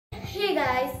Hey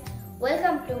guys,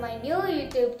 welcome to my new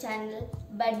YouTube channel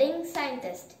Budding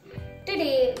Scientist.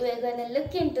 Today we are going to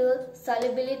look into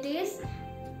solubilities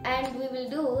and we will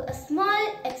do a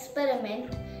small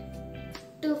experiment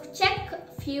to check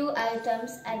few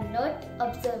items and note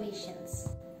observations.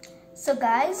 So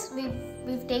guys,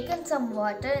 we've taken some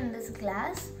water in this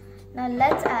glass. Now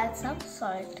let's add some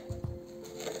salt.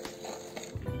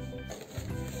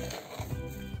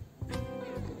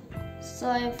 So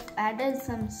I've added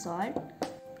some salt.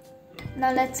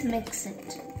 Now let's mix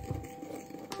it.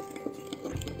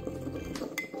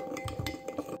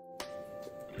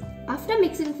 After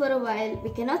mixing for a while,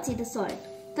 we cannot see the salt.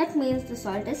 That means the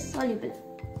salt is soluble.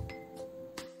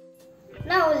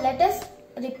 Now let us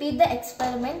repeat the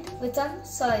experiment with some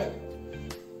soil.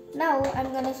 Now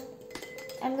I'm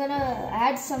gonna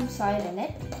add some soil in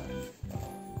it.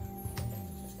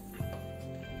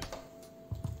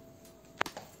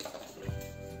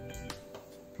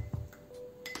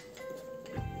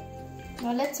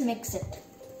 Now let's mix it.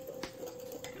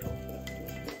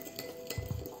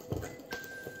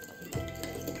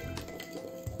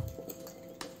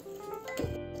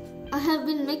 I have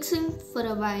been mixing for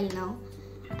a while now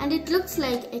and it looks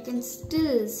like I can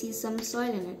still see some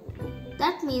soil in it.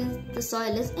 That means the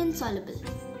soil is insoluble.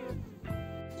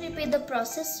 Repeat the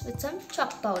process with some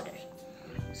chalk powder.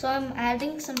 So I'm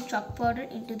adding some chalk powder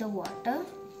into the water.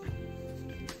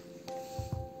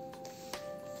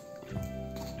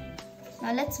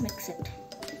 Now let's mix it.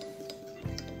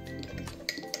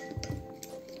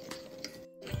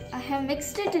 I have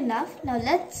mixed it enough. Now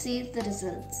let's see the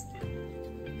results.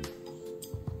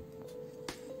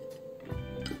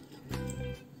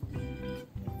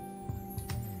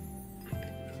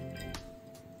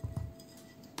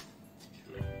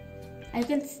 I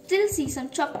can still see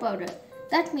some chalk powder.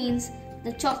 That means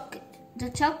the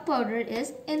chalk powder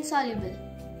is insoluble.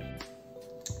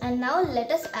 And now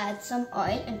let us add some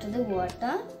oil into the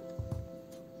water.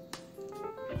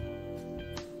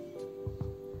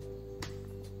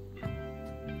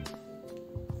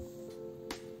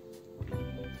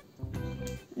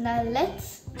 Now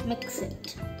let's mix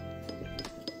it.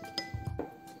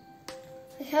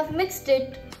 I have mixed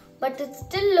it, but it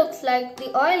still looks like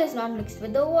the oil is not mixed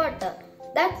with the water.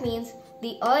 That means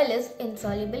the oil is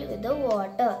insoluble with the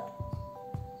water.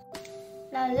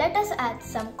 Now let us add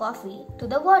some coffee to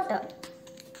the water.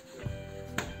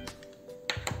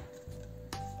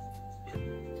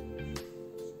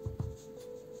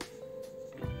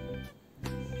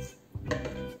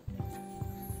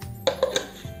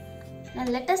 Now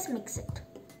let us mix it.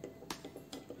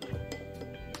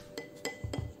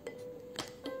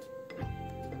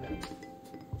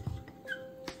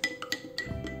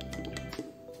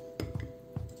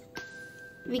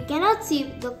 We cannot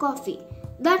see the coffee.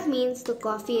 That means the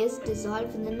coffee is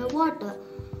dissolved within the water.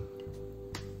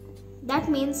 That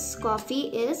means coffee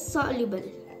is soluble.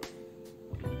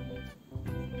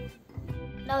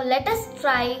 Now let us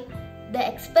try the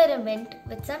experiment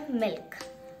with some milk.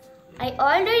 I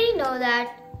already know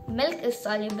that milk is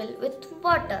soluble with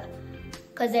water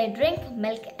because I drink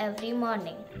milk every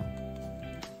morning.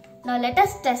 Now let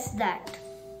us test that.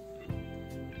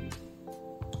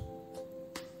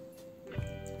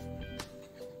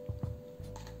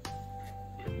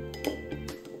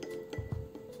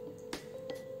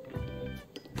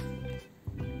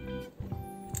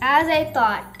 As I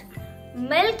thought,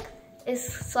 milk is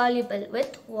soluble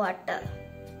with water.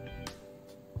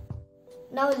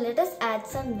 Now let us add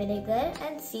some vinegar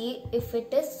and see if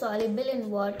it is soluble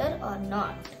in water or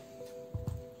not.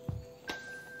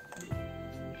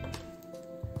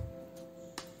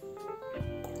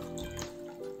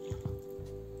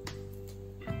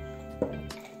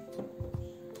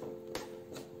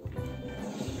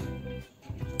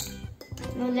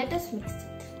 Now let us mix it.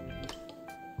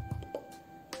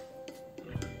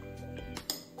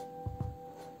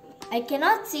 I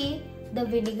cannot see the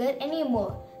vinegar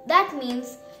anymore. That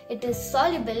means it is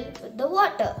soluble with the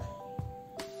water.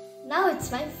 Now it's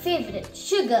my favorite,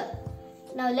 sugar.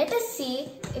 Now let us see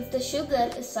if the sugar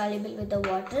is soluble with the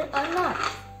water or not.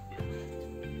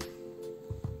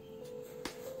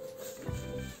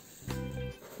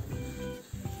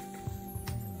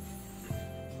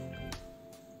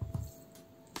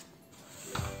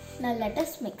 Now let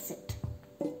us mix it.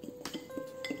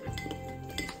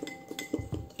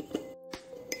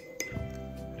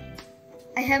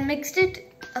 I have mixed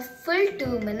it a full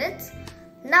 2 minutes.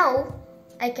 Now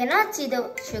I cannot see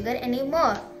the sugar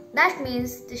anymore. That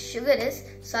means the sugar is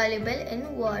soluble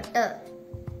in water.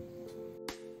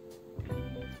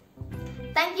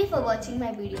 Thank you for watching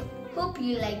my video. Hope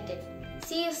you liked it.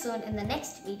 See you soon in the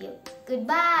next video.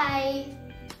 Goodbye.